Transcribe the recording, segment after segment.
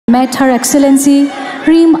met Her Excellency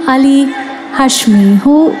Reem Ali Hashmi,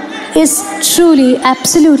 who is truly,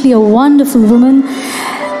 absolutely a wonderful woman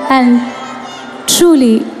and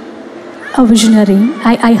truly a visionary.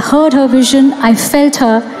 I heard her vision, I felt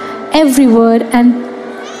her every word, and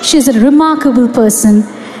she's a remarkable person.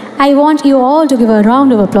 I want you all to give her a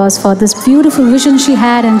round of applause for this beautiful vision she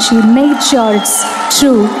had, and she made sure it's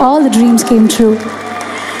true. All the dreams came true.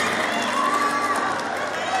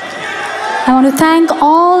 I want to thank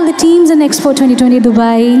all the teams in Expo 2020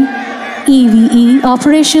 Dubai, EVE,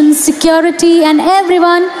 operations, security, and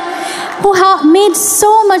everyone who have made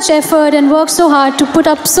so much effort and worked so hard to put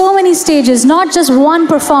up so many stages, not just one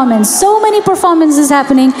performance. So many performances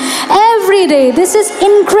happening every day. This is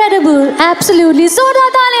incredible, absolutely. Zoda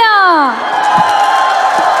Talia!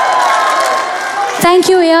 Thank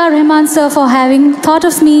you, A.R. Rahman sir, for having thought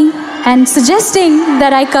of me and suggesting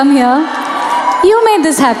that I come here. You made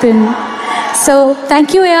this happen. So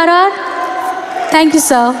thank you, A.R.R. Thank you,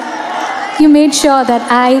 sir. You made sure that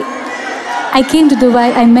I came to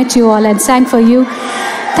Dubai, I met you all and sang for you.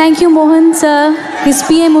 Thank you, Mohan sir, his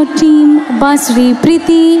PMO team, Basri,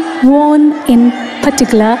 Preeti, Won in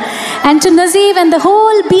particular, and to Nazeeb and the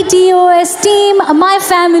whole BTOS team, my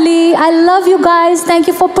family. I love you guys. Thank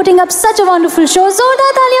you for putting up such a wonderful show. Zoda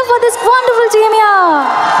Talia for this wonderful team here.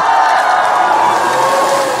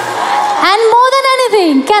 And more than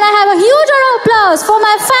anything, can I have a huge round of applause for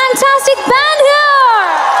my fantastic band here?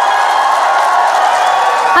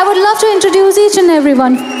 I would love to introduce each and every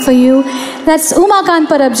one for you. That's Umakant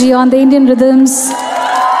Parabji on the Indian rhythms.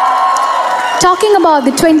 Talking about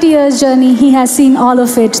the 20 years journey, he has seen all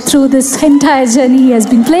of it. Through this entire journey, he has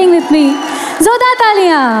been playing with me. Zoda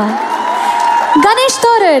Talia. Ganesh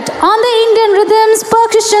Thorat on the Indian rhythms,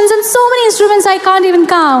 percussions, and so many instruments I can't even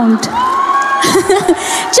count.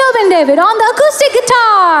 Chobin David on the acoustic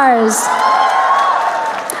guitars.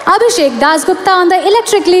 Abhishek Dasgupta on the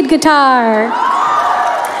electric lead guitar.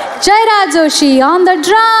 Jairaj Joshi on the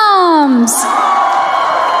drums.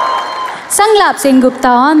 Sanglap Singh Gupta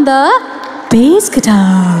on the bass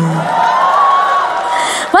guitar.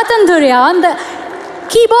 Vatan Dhuria on the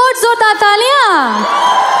keyboard. Zoda Talia.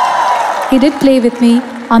 He did play with me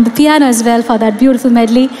on the piano as well for that beautiful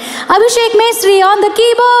medley. Abhishek Mesri on the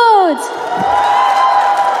keyboards.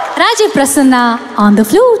 Rajiv Prasanna on the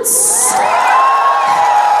flutes.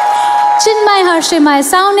 Chinmay Harshe, my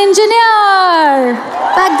sound engineer.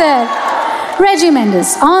 Back there. Reggie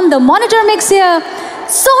Mendes on the monitor mix here.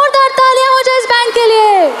 Zordar taaliyan ho jaye is band ke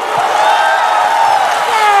liye.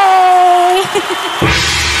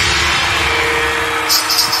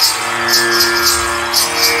 Yay!